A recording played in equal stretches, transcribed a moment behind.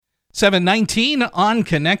719 on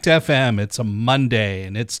Connect FM. It's a Monday,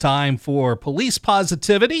 and it's time for Police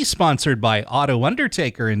Positivity, sponsored by Auto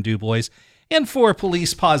Undertaker in DuBois. And for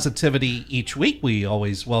Police Positivity each week, we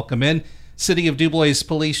always welcome in City of DuBois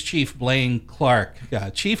Police Chief Blaine Clark.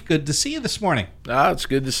 Chief, good to see you this morning. It's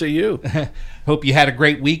good to see you. Hope you had a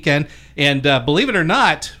great weekend. And believe it or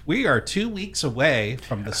not, we are 2 weeks away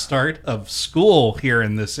from the start of school here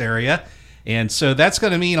in this area. And so that's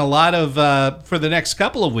going to mean a lot of, for the next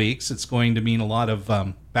couple of weeks, it's going to mean a lot of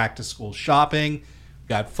back-to-school shopping. We've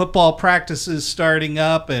got football practices starting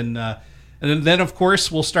up, and then, of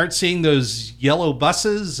course, we'll start seeing those yellow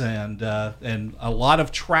buses and a lot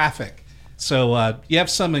of traffic. So you have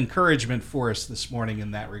some encouragement for us this morning in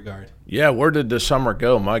that regard. Yeah, where did the summer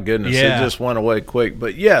go? My goodness, Yeah. It just went away quick.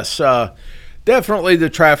 But yes, definitely the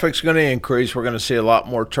traffic's going to increase. We're going to see a lot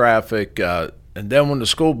more traffic. And then when the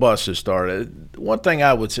school buses started, one thing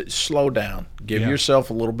I would say, slow down. Give yourself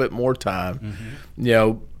a little bit more time. Mm-hmm. You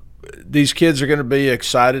know, these kids are going to be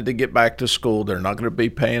excited to get back to school. They're not going to be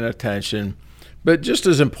paying attention. But just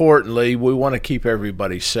as importantly, we want to keep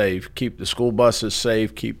everybody safe, keep the school buses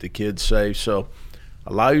safe, keep the kids safe. So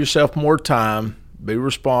allow yourself more time, be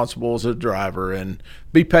responsible as a driver, and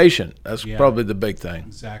be patient. That's probably the big thing.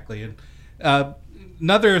 Exactly. And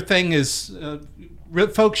another thing is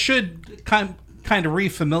folks should kind of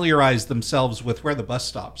refamiliarize themselves with where the bus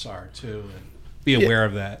stops are, too, and be aware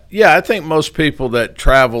of that. Yeah, I think most people that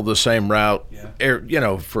travel the same route,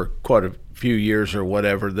 for quite a few years or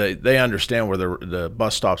whatever, they understand where the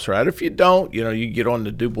bus stops are at. If you don't, you get on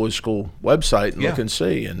the DuBois School website and look and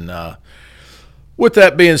see. And with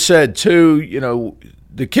that being said, too,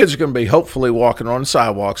 the kids are going to be hopefully walking on the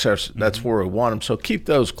sidewalks. That's where we want them. So keep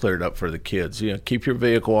those cleared up for the kids. Keep your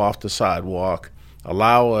vehicle off the sidewalk.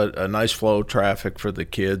 Allow a nice flow of traffic for the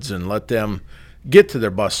kids and let them get to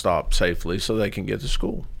their bus stop safely so they can get to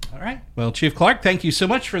school. All right. Well, Chief Clark, thank you so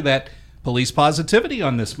much for that police positivity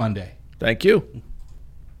on this Monday. Thank you.